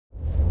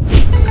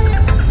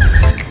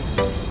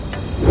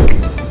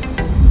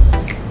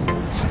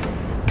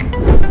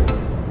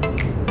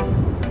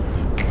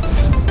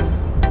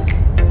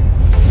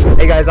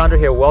guys, Andrei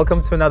here.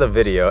 Welcome to another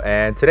video,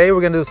 and today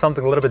we're gonna do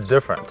something a little bit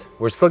different.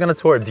 We're still gonna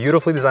tour a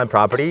beautifully designed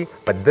property,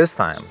 but this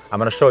time I'm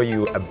gonna show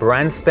you a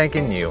brand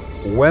spanking new,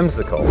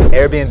 whimsical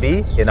Air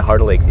BNB in the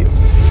heart of Lakeview.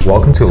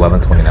 Welcome to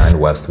 1129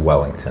 West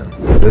Wellington.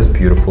 This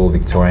beautiful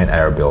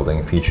Victorian-era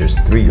building features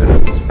 3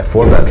 units, a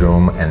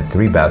 4-bedroom and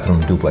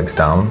 3-bathroom duplex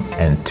down,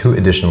 and 2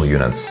 additional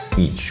units,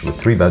 each with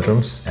 3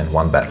 bedrooms and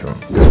 1 bathroom.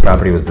 This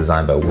property was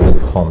designed by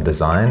Wolf Home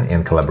Design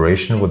in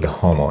collaboration with the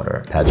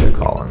homeowner, Patrick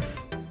Collin.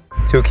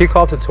 To kick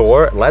off the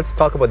tour, let's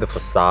talk about the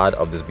facade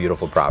of this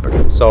beautiful property.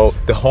 So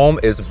the home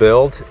is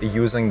built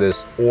using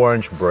this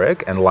orange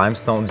brick and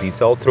limestone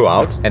detail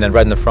throughout. And then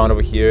right in the front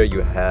over here,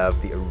 you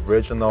have the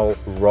original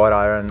wrought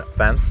iron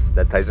fence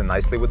that ties in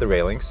nicely with the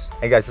railings.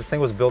 Hey guys, this thing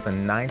was built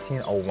in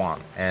 1901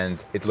 and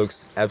it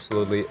looks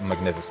absolutely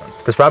magnificent.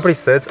 This property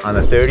sits on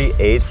a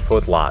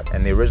 38-foot lot,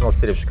 and the original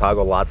City of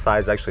Chicago lot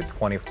size is actually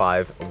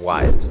 25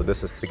 wide. So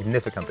this is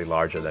significantly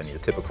larger than your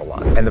typical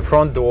lot. And the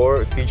front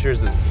door features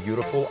this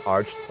beautiful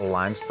arched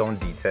limestone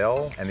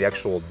detail, and the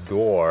actual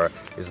door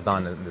is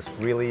done in this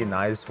really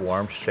nice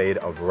warm shade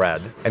of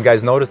red. And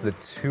guys, notice the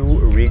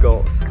 2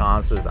 regal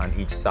sconces on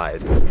each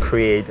side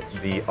create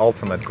the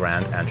ultimate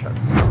grand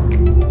entrance.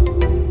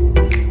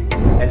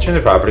 Entering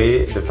the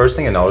property, the first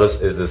thing I notice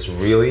is this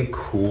really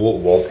cool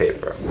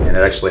wallpaper, and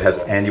it actually has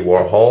Andy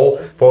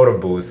Warhol photo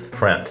booth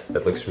print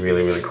that looks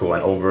really cool.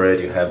 And over it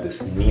you have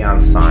this neon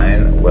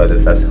sign where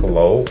it says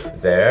hello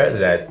there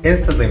that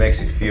instantly makes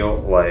you feel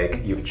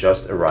like you've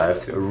just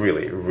arrived to a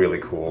really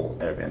cool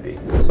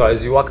Airbnb. So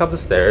as you walk up the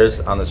stairs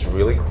on this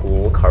really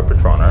cool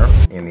carpet runner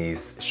in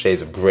these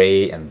shades of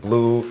gray and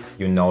blue,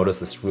 you notice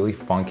this really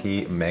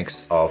funky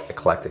mix of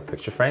eclectic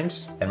picture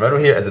frames. And right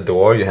over here at the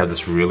door you have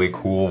this really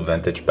cool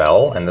vintage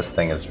bell, and this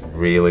thing is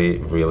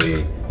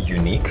really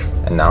unique.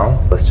 And now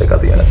let's check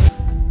out the unit.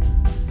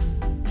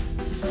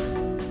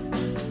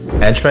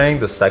 Entering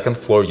the 2nd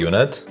floor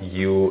unit,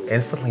 you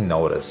instantly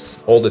notice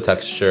all the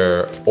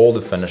texture, all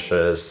the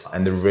finishes,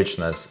 and the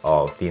richness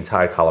of the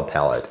entire color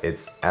palette.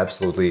 It's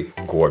absolutely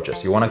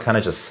gorgeous. You want to kind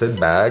of just sit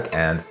back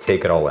and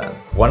take it all in.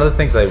 One of the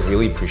things I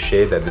really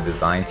appreciate that the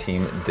design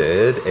team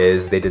did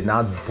is they did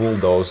not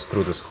bulldoze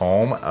through this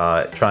home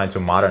trying to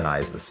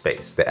modernize the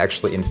space. They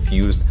actually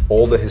infused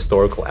all the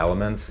historical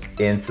elements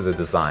into the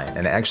design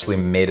and actually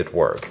made it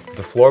work.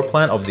 The floor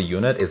plan of the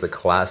unit is a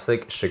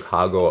classic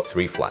Chicago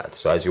 3-flat.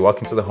 So as you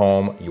walk into the home,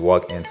 you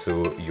walk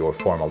into your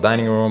formal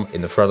dining room.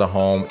 In the front of the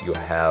home, you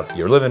have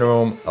your living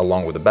room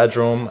along with a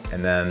bedroom,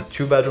 and then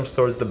 2 bedrooms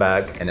towards the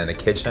back, and then a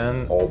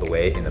kitchen all the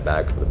way in the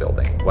back of the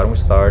building. Why don't we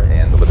start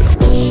in the living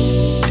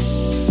room?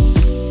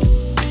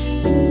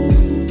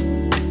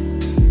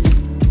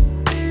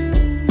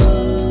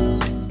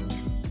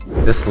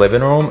 This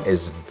living room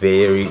is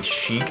very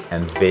chic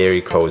and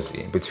very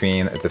cozy.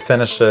 Between the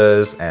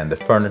finishes and the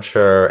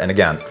furniture, and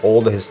again,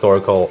 all the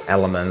historical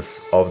elements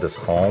of this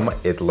home,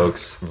 it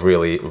looks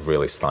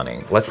really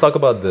stunning. Let's talk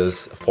about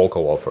this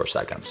focal wall for a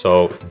second.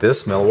 So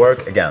this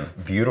millwork, again,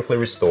 beautifully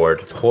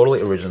restored, totally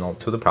original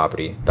to the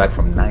property, back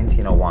from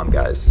 1901,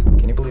 guys.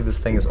 Can you believe this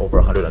thing is over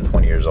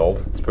 120 years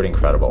old? It's pretty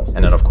incredible.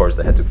 And then of course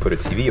they had to put a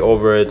TV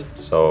over it,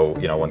 so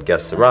you know, when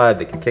guests arrive,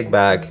 they can kick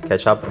back,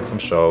 catch up on some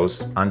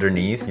shows.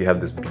 Underneath, you have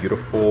this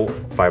beautiful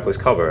fireplace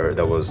cover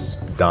that was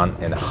done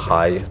in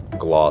high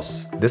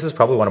gloss. This is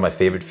probably one of my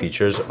favorite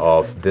features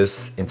of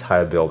this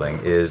entire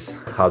building, is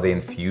how they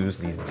infuse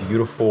these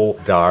beautiful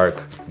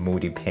dark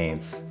moody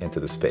paints into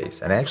the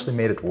space, and I actually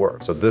made it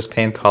work. So this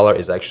paint color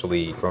is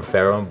actually from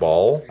Farrow and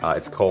Ball.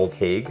 It's called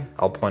Hague.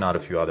 I'll point out a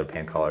few other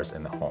paint colors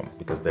in the home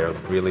because they're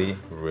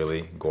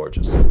really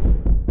gorgeous.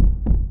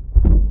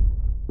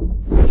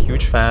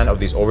 Huge fan of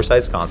these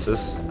oversized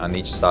sconces on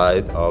each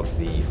side of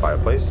the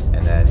fireplace,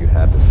 and then you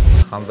have this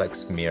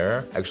convex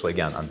mirror, actually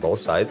again on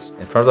both sides.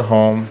 In front of the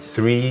home,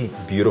 3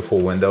 beautiful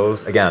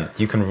windows. Again,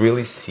 you can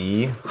really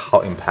see how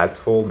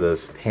impactful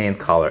this paint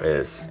color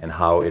is and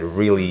how it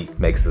really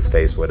makes the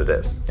space what it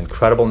is.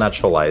 Incredible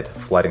natural light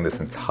flooding this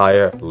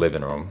entire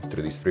living room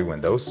through these 3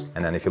 windows.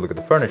 And then if you look at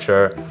the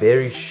furniture,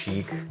 very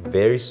chic,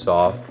 very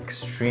soft,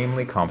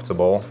 extremely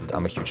comfortable.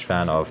 I'm a huge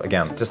fan of,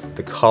 again, just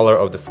the color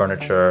of the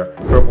furniture,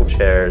 purple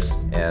chairs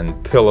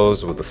and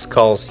pillows with the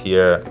skulls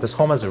here. This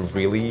home has a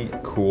really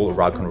cool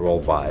rock and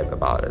roll vibe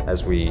about it.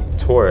 As we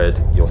tour it,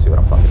 you'll see what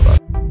I'm talking about.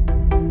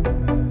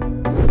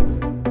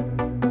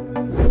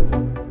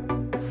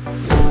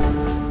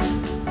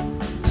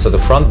 So the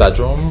front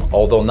bedroom,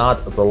 although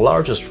not the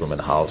largest room in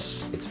the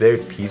house, it's very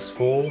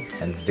peaceful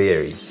and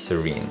very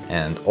serene.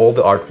 And all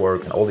the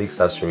artwork and all the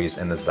accessories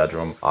in this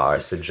bedroom are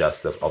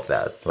suggestive of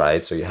that,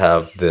 right? So you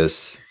have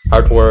this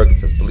artwork, it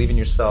says believe in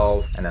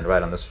yourself, and then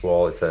right on this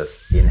wall it says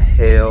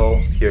inhale,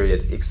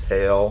 period,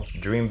 exhale,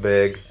 dream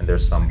big, and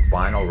there's some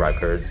vinyl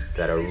records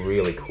that are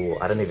really cool.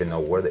 I don't even know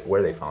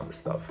where they found this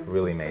stuff.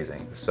 Really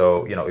amazing.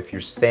 So, you know, if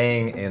you're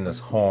staying in this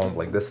home,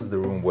 like this is the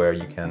room where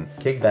you can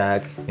kick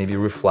back, maybe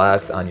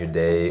reflect on your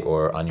day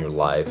or on your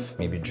life,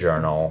 maybe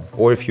journal,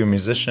 or if you're a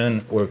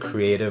musician or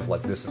creative,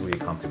 like this is where you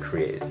come to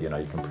create. You know,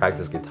 you can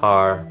practice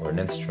guitar or an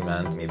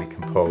instrument, maybe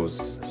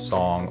compose a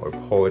song or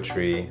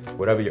poetry,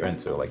 whatever you're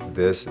into. Like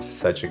this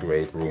such a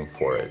great room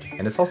for it.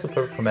 And it's also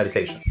perfect for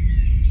meditation.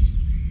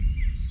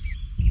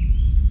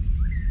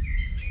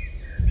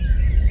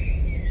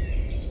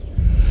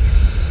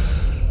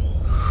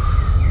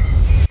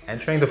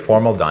 Entering the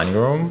formal dining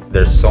room,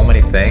 there's so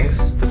many things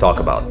to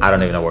talk about. I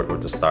don't even know where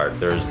to start.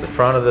 There's the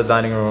front of the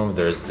dining room,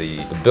 there's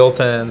the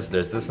built-ins,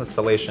 there's this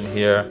installation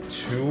here,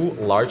 2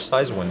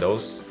 large-size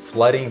windows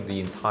flooding the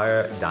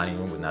entire dining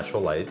room with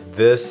natural light.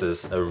 This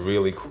is a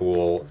really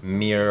cool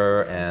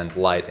mirror and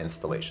light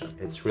installation.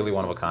 It's really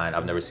one of a kind.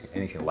 I've never seen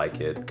anything like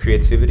it.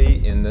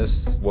 Creativity in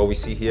this, what we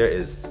see here,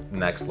 is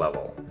next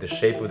level. The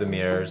shape of the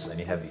mirrors, and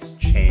you have these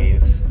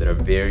chains that are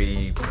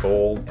very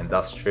bold,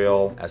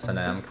 industrial,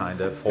 S&M kind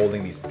of,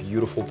 holding these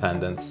beautiful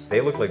pendants. They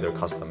look like they're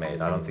custom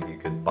made. I don't think you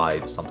could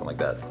buy something like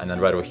that. And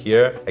then right over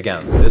here,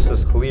 again, this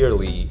is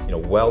clearly,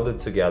 welded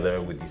together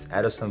with these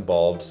Edison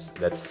bulbs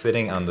that's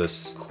sitting on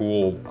this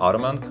cool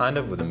ottoman kind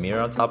of with a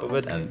mirror on top of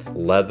it and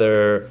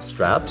leather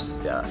straps.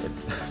 Yeah,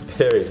 it's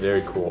very,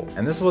 very cool.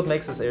 And this is what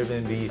makes this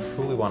Airbnb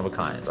truly one of a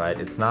kind, right?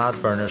 It's not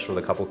furnished with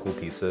a couple cool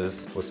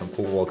pieces, with some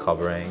cool wall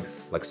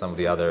coverings, like some of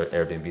the other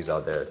Airbnbs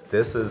out there.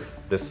 This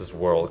is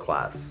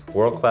world-class.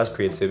 World-class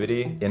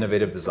creativity,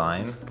 innovative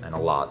design, and a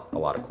lot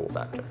of cool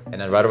factor.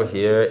 And then right over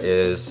here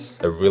is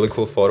a really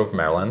cool photo of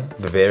Marilyn.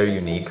 Very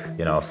unique,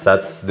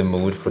 sets the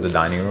mood for the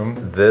dining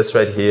room. This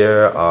right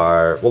here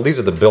are, well, these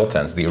are the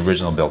built-ins, the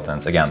original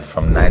built-ins, again,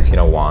 from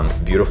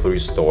 1901, beautifully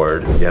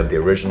restored. You have the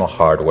original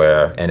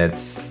hardware, and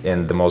it's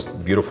in the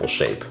most beautiful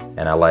shape.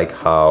 And I like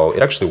how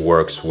it actually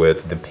works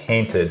with the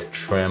painted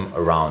trim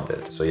around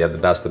it. So you have the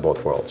best of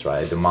both worlds,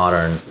 right? The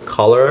modern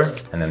color,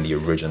 and then the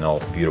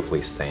original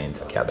beautifully stained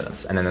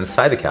cabinets. And then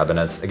inside the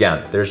cabinets,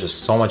 again, there's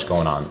just so much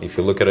going on. If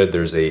you look at it,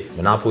 there's a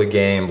Monopoly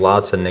game,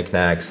 lots of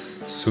knickknacks,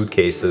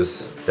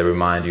 suitcases that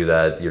remind you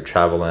that you're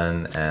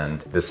traveling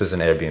and this is an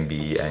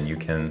Airbnb and you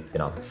can,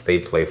 stay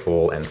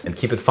playful and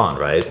keep it fun,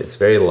 right? It's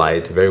very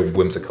light, very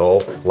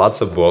whimsical,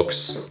 lots of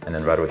books. And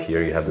then right over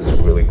here, you have this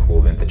really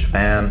cool vintage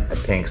fan, a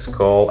pink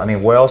skull. I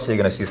mean, where else are you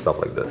gonna see stuff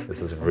like this?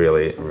 This is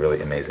really,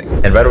 really amazing.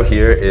 And right over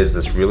here is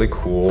this really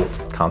cool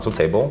console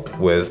table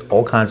with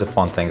all kinds of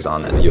fun things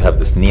on it. You have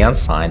this neon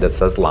sign that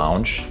says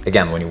lounge.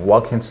 Again, when you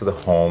walk into the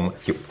home,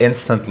 you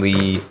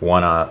instantly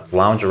wanna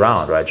lounge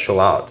around, right? Chill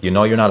out.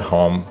 You're not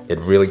home. It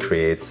really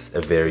creates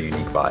a very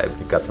unique vibe.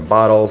 You've got some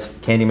bottles,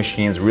 candy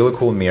machines, really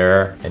cool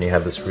mirror, and you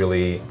have this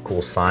really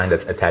cool sign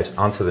that's attached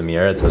onto the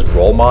mirror. It says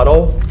role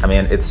model. I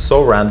mean, it's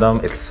so random,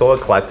 it's so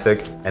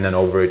eclectic. And then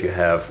over it, you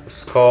have a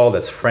skull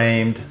that's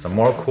framed, some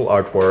more cool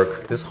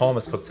artwork. This home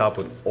is hooked up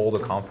with all the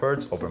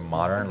comforts of a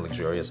modern,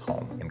 luxurious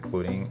home,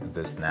 including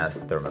this Nest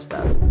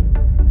thermostat.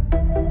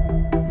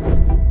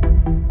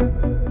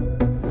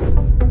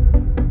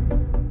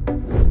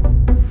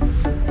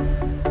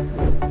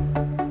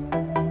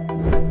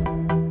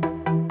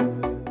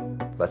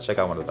 Let's check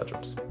out one of the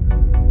bedrooms.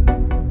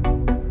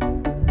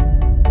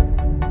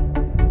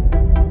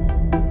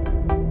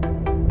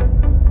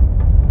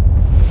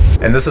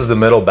 And this is the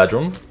middle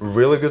bedroom,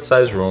 really good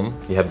sized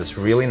room. You have this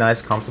really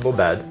nice comfortable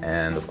bed,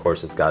 and of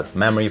course it's got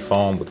memory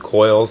foam with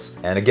coils.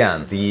 And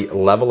again, the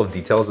level of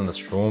details in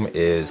this room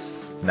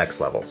is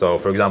next level. So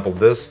for example,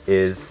 this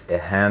is a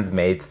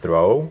handmade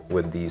throw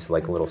with these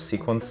like little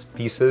sequence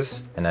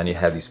pieces. And then you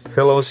have these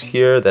pillows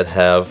here that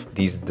have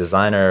these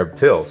designer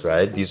pills,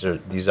 right?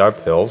 These are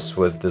pills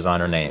with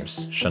designer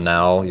names.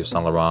 Chanel, Yves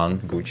Saint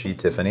Laurent, Gucci,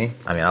 Tiffany.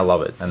 I mean, I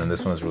love it. And then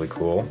this one is really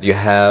cool. You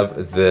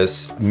have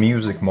this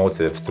music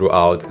motif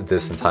throughout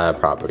this entire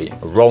property.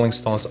 Rolling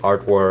Stones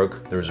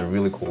artwork. There's a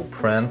really cool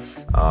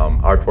Prince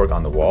artwork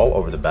on the wall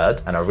over the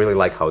bed. And I really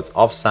like how it's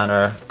off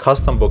center,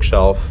 custom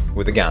bookshelf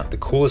with, again, the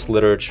coolest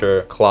literature,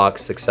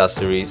 clocks,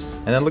 accessories.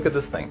 And then look at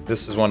this thing.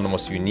 This is one of the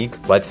most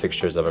unique light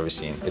fixtures I've ever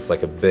seen. It's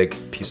like a big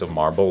piece of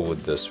marble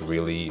with this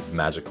really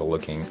magical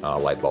looking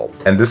light bulb.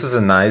 And this is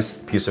a nice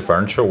piece of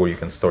furniture where you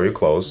can store your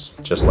clothes,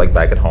 just like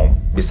back at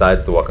home.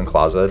 Besides the walk-in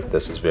closet,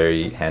 this is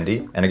very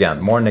handy. And again,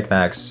 more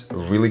knickknacks,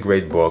 really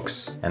great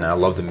books, and I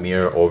love the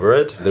mirror over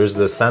it. There's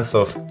this sense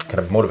of kind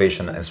of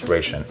motivation and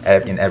inspiration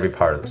in every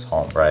part of this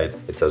home, right?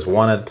 It says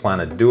want it,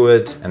 plan it, do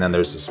it. And then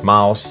there's this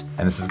mouse,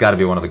 and this has got to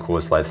be one of the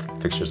coolest light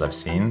fixtures I've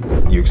seen.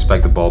 You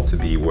expect the bulb to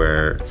be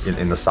where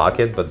in the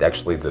socket, but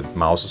actually the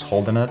mouse is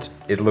holding it.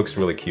 It looks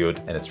really cute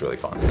and it's really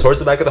fun. Towards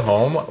the back of the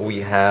home, we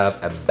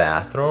have a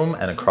bathroom,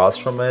 and across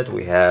from it,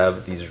 we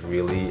have these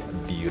really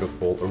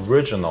beautiful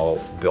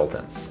original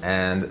built-ins.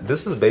 And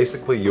this is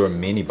basically your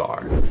mini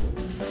bar.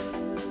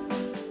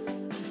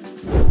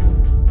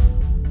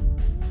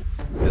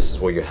 This is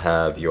where you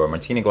have your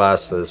martini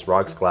glasses,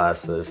 rocks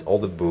glasses, all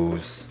the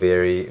booze.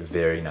 Very,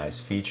 very nice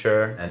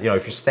feature. And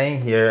if you're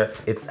staying here,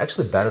 it's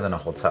actually better than a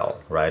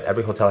hotel, right?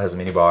 Every hotel has a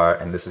minibar,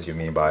 and this is your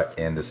minibar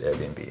in this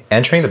Airbnb.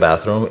 Entering the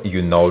bathroom,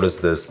 you notice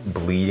this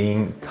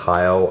bleeding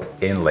tile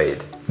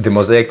inlaid The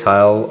mosaic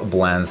tile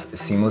blends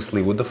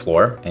seamlessly with the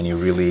floor, and you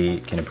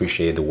really can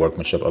appreciate the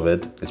workmanship of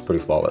it. It's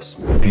pretty flawless.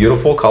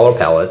 Beautiful color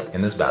palette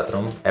in this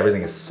bathroom.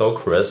 Everything is so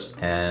crisp,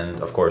 and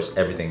of course,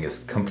 everything is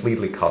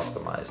completely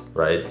customized,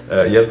 right?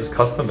 You have this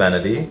custom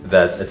vanity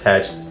that's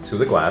attached to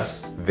the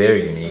glass,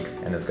 very unique,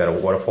 and it's got a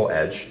waterfall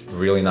edge.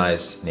 Really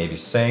nice navy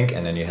sink,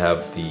 and then you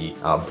have the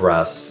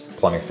brass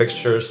plumbing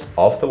fixtures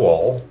off the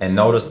wall. And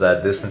notice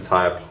that this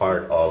entire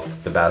part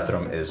of the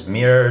bathroom is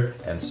mirrored,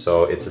 and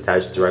so it's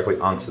attached directly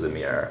onto the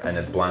mirror, and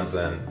it blends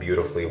in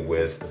beautifully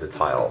with the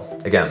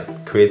tile.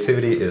 Again,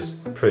 creativity is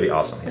pretty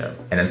awesome here.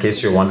 And in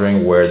case you're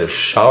wondering where the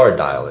shower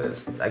dial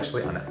is, it's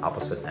actually on the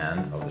opposite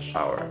end of the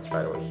shower. It's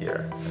right over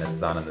here, and it's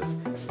done in this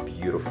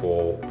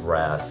beautiful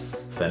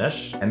brass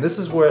finish. And this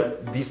is where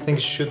these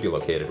things should be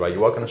located, right? You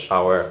walk in the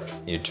shower,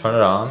 you turn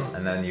it on,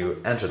 and then you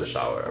enter the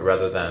shower,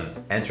 rather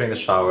than entering the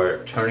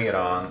shower, turning it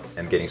on,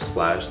 and getting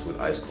splashed with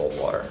ice cold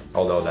water.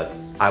 Although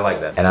I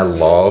like that. And I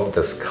love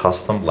this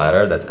custom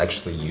ladder that's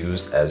actually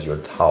used as your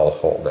towel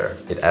holder.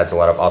 It adds a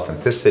lot of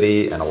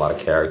authenticity and a lot of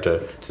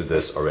character to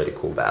this already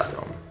cool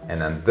bathroom. And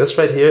then this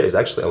right here is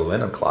actually a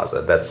linen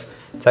closet that's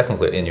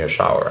technically in your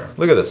shower.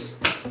 Look at this.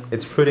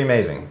 It's pretty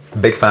amazing.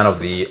 Big fan of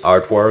the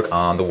artwork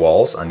on the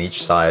walls on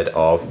each side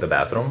of the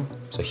bathroom.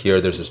 So here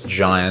there's this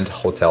giant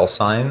hotel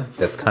sign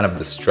that's kind of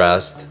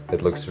distressed.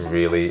 It looks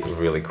really,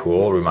 really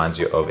cool. Reminds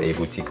you of a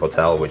boutique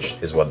hotel, which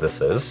is what this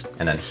is.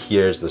 And then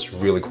here's this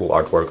really cool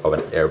artwork of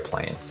an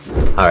airplane.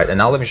 All right, and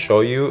now let me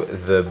show you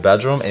the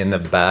bedroom in the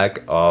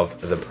back of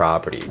the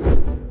property.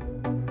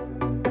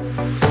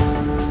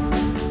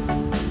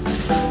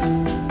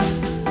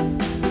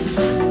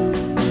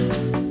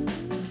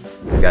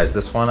 Guys,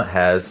 this one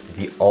has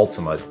the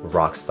ultimate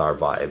rock star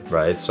vibe,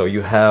 right? So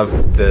you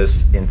have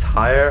this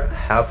entire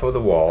half of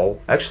the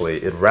wall,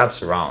 actually it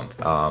wraps around,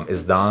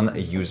 is done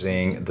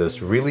using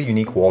this really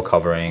unique wall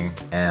covering,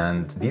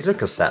 and these are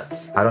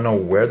cassettes. I don't know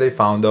where they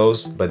found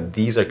those, but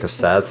these are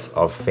cassettes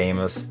of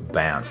famous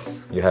bands.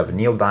 You have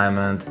Neil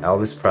Diamond,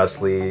 Elvis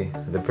Presley,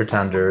 The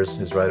Pretenders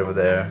is right over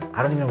there.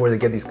 I don't even know where they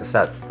get these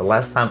cassettes. The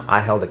last time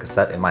I held a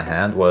cassette in my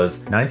hand was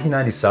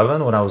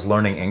 1997 when I was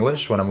learning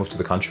English when I moved to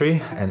the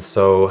country, and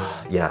so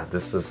yeah,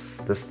 these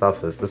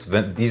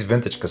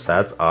vintage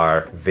cassettes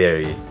are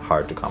very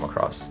hard to come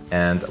across.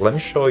 And let me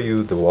show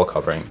you the wall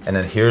covering. And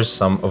then here's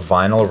some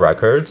vinyl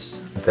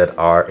records that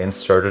are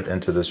inserted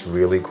into this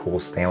really cool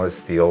stainless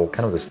steel,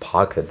 kind of this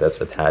pocket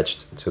that's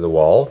attached to the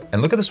wall.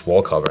 And look at this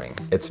wall covering.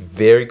 It's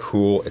very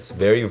cool, it's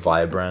very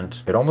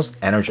vibrant. It almost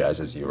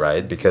energizes you,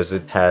 right? Because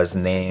it has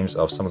names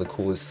of some of the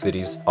coolest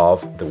cities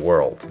of the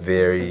world.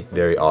 Very,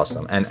 very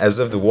awesome. And as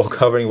if the wall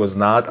covering was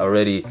not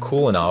already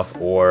cool enough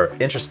or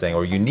interesting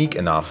or unique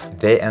enough,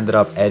 they ended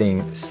up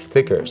adding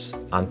stickers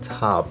on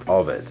top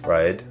of it,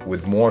 right?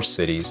 With more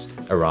cities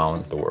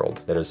around the world.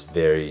 That is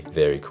very,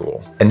 very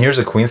cool. And here's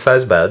a queen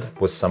size bed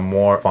with some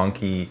more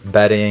funky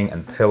bedding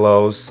and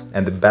pillows.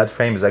 And the bed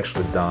frame is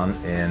actually done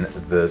in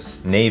this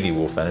navy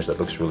wool finish that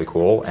looks really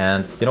cool.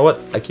 And you know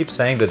what? I keep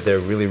saying that they're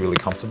really, really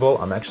comfortable.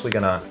 I'm actually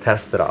gonna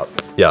test it out.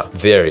 Yeah,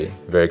 very,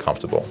 very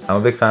comfortable. I'm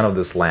a big fan of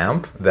this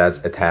lamp that's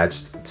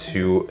attached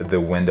to the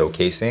window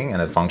casing,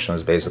 and it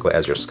functions basically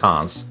as your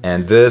sconce.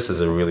 And this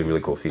is a really,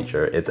 really cool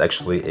feature. It's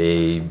actually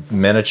a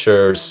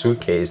miniature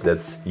suitcase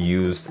that's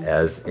used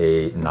as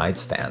a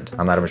nightstand.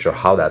 I'm not even sure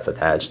how that's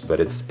attached,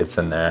 but it's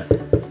in there,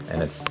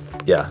 and it's,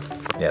 yeah,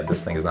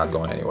 this thing is not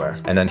going anywhere.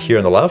 And then here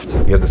on the left,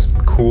 you have this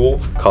cool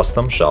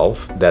custom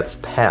shelf that's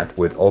packed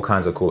with all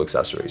kinds of cool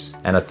accessories.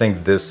 And I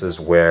think this is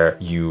where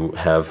you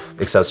have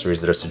accessories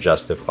that are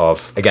suggestive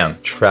of, again,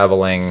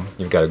 traveling.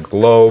 You've got a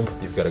globe,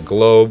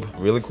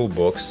 really cool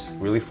books,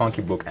 really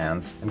funky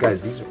bookends. And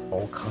guys, these are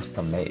all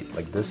custom made.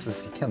 Like this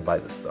is, you can't buy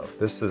this stuff.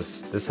 This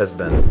has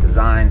been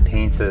designed,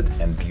 painted,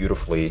 and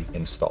beautifully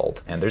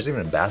installed. And there's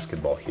even a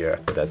basketball here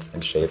that's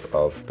in shape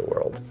of the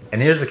world.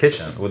 And here's the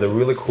kitchen with a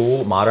really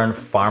cool modern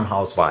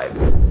farmhouse vibe.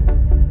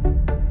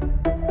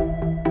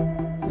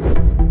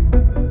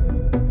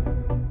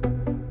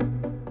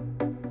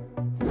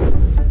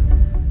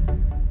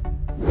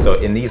 So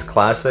in these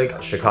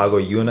classic Chicago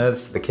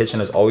units, the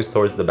kitchen is always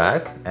towards the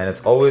back, and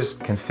it's always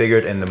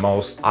configured in the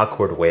most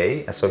awkward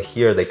way. And so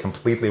here they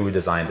completely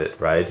redesigned it,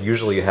 right?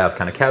 Usually you have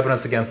kind of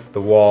cabinets against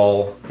the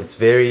wall. It's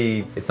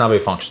not very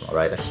functional,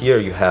 right? Here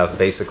you have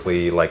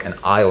basically like an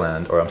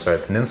island, or I'm sorry, a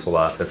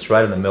peninsula that's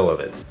right in the middle of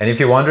it. And if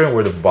you're wondering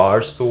where the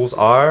bar stools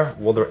are,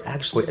 well, they're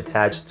actually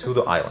attached to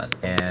the island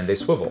and they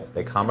swivel.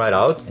 They come right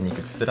out and you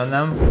can sit on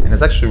them. And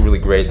it's actually really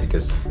great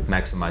because it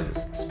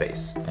maximizes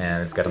space.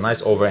 And it's got a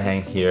nice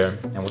overhang here.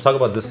 And we'll talk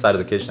about this side of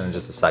the kitchen in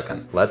just a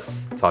second.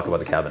 Let's talk about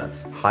the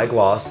cabinets. High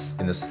gloss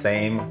in the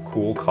same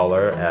cool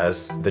color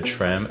as the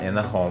trim in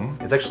the home.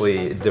 It's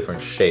actually a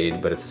different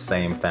shade, but it's the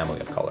same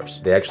family of colors.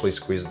 They actually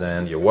squeezed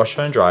in your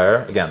washer and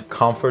dryer. Again,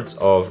 comforts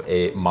of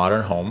a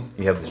modern home.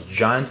 You have this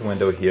giant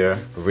window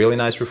here, really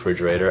nice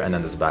refrigerator, and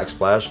then this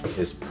backsplash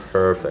is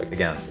perfect.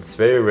 Again, it's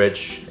very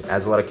rich, it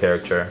adds a lot of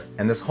character,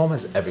 and this home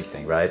has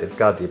everything, right? It's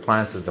got the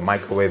appliances, the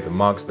microwave, the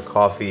mugs, the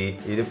coffee.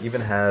 It even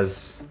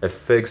has a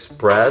fig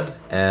spread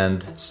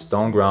and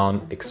stone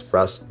ground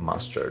express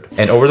mustard.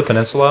 And over the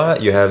peninsula,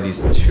 you have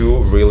these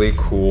two really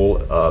cool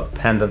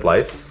pendant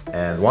lights.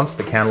 And once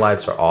the can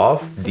lights are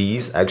off,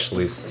 these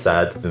actually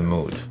set the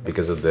mood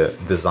because of the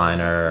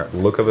designer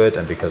look of it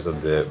and because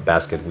of the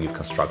basket weave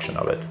construction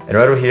of it. And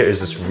right over here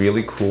is this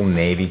really cool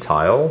navy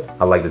tile.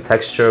 I like the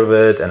texture of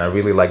it, and I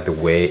really like the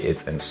way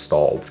it's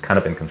installed. It's kind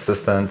of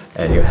inconsistent,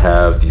 and you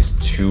have these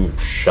two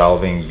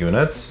shelving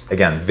units.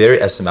 Again,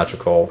 very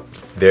asymmetrical,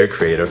 very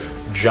creative.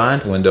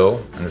 Giant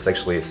window, and it's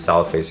actually a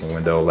south-facing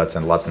window, lets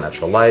in lots of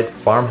natural light.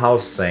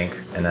 Farmhouse sink,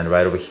 and then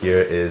right over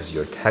here is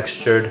your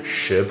textured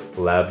ship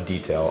lab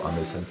detail on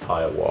this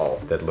entire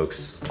wall that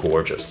looks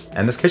gorgeous.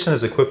 And this kitchen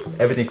is equipped with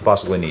everything you could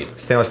possibly need.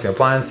 Stainless steel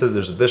appliances,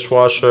 there's a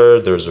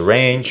dishwasher, there's a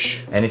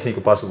range, anything you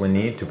could possibly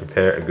need to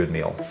prepare a good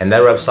meal. And that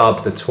wraps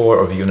up the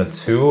tour of Unit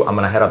 2. I'm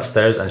gonna head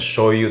upstairs and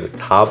show you the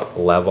top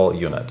level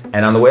unit.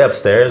 And on the way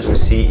upstairs, we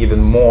see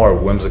even more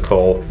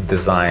whimsical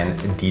design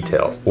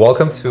details.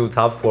 Welcome to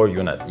top floor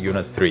unit,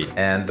 Unit 3.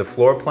 And the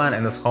floor plan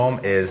in this home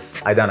is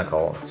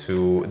identical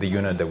to the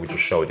unit that we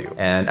just showed you.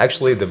 And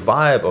actually the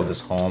vibe of this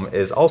home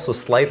is also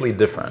slightly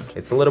different.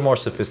 It's a little more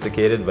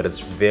sophisticated, but it's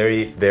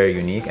very, very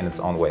unique in its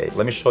own way.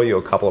 Let me show you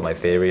a couple of my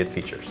favorite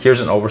features.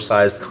 Here's an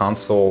oversized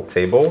console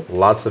table,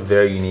 lots of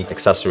very unique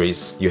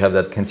accessories. You have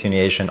that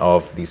continuation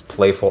of these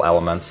playful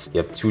elements.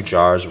 You have two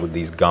jars with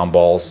these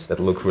gumballs that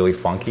look really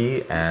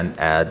funky and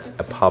add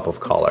a pop of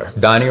color.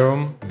 Dining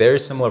room, very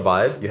similar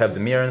vibe. You have the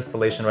mirror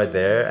installation right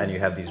there, and you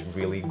have these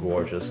really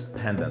gorgeous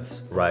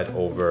pendants right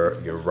over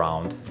your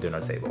round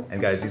dinner table.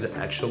 And guys, these are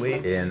actually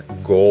in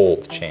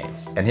gold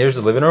chains. And here's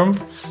the living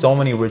room. So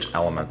many rich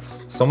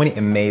elements, so many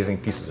amazing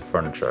pieces of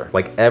furniture.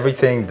 Like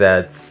everything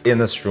that's in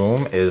this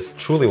room is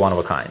truly one of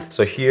a kind.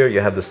 So here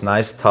you have this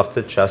nice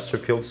tufted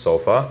Chesterfield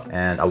sofa,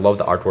 and I love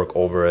the artwork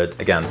over it.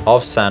 Again,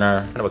 off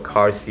center, kind of a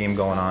car theme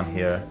going on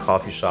here.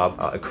 Coffee shop,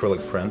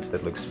 acrylic print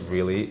that looks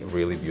really,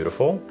 really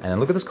beautiful. And then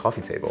look at this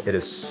coffee table. It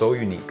is so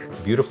unique,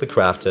 beautifully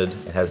crafted.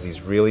 It has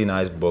these really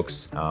nice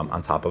books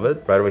on top of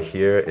it. Right over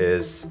here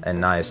is a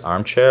nice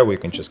armchair where you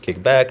can just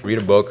kick back, read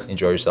a book,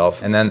 enjoy yourself.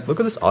 And then look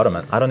at this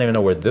ottoman. I don't even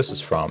know where this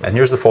is from. And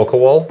here's the focal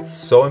wall.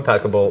 So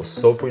impeccable,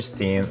 so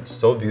pristine,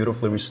 so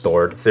beautifully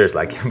restored. Seriously,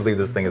 I can't believe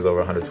this thing is over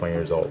 120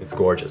 years old. It's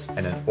gorgeous.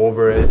 And then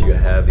over it, you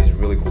have these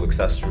really cool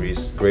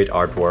accessories, great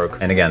artwork.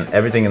 And again,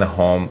 everything in the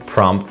home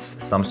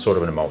prompts some sort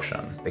of an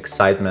emotion.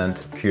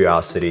 Excitement,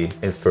 curiosity,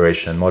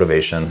 inspiration,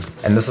 motivation.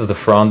 And this is the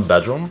front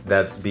bedroom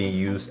that's being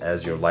used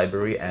as your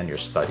library and your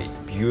study.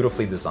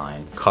 Beautifully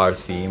designed, car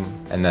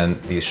theme. And then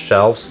these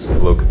shelves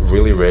look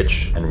really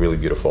rich and really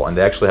beautiful. And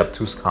they actually have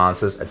two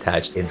sconces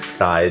attached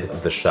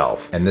inside the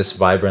shelf. And this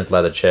vibrant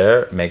leather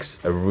chair makes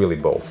a really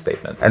bold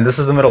statement. And this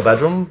is the middle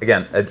bedroom.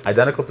 Again,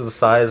 identical to the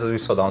size as we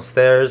saw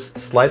downstairs,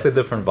 slightly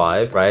different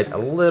vibe, right? A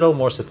little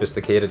more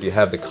sophisticated. You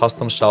have the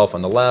custom shelf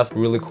on the left,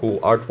 really cool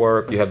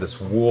artwork. You have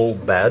this wool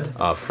bed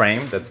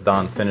frame that's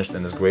done, finished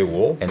in this gray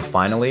wool. And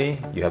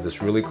finally, you have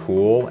this really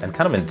cool and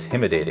kind of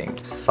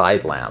intimidating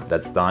side lamp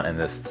that's done in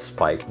this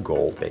spike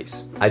gold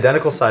base.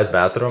 Identical size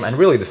bathroom, and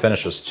really the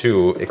finishes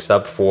too,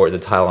 except for the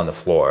tile on the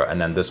floor. And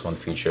then this one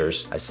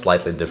features a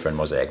slightly different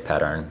mosaic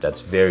pattern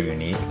that's very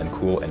unique and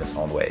cool in its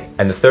own way.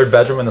 And the third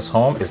bedroom in this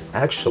home is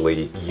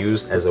actually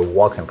used as a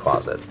walk-in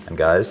closet. And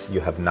guys, you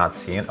have not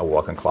seen a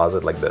walk-in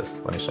closet like this.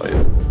 Let me show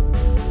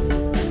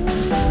you.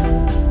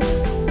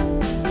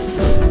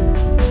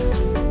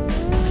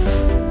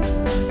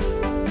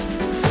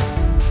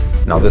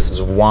 Now this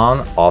is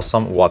one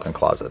awesome walk-in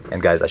closet.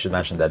 And guys, I should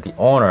mention that the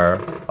owner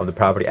of the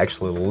property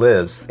actually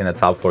lives in a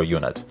top floor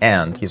unit.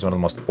 And he's one of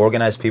the most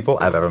organized people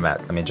I've ever met.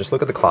 I mean, just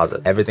look at the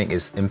closet. Everything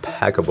is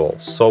impeccable,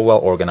 so well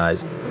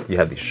organized. You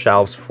have these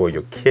shelves for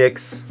your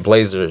kicks,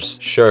 blazers,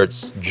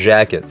 shirts,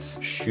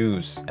 jackets,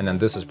 shoes. And then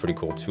this is pretty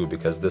cool too,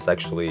 because this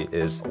actually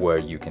is where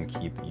you can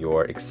keep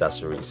your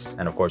accessories.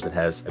 And of course, it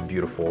has a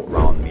beautiful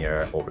round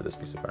mirror over this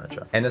piece of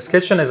furniture. And this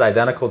kitchen is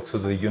identical to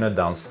the unit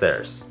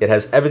downstairs. It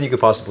has everything you could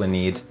possibly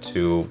need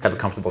to have a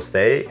comfortable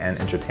stay and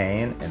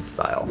entertain in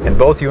style. And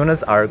both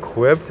units are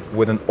equipped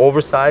with an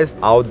oversized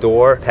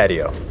outdoor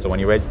patio. So when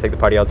you're ready to take the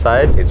party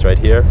outside, it's right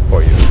here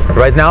for you.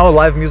 Right now,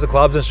 live music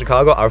clubs in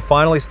Chicago are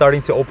finally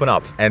starting to open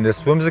up. And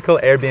this whimsical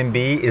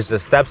Airbnb is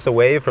just steps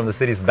away from the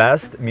city's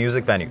best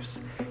music venues.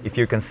 If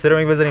you're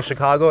considering visiting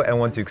Chicago and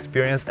want to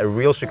experience a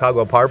real Chicago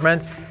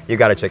apartment, you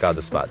gotta check out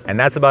the spot. And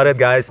that's about it,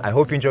 guys. I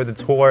hope you enjoyed the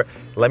tour.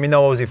 Let me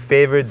know what was your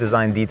favorite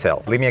design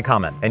detail. Leave me a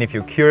comment. And if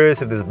you're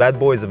curious if this bad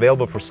boy is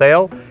available for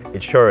sale,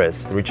 it sure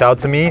is. Reach out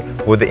to me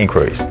with the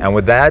inquiries. And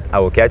with that, I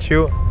will catch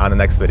you on the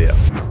next video.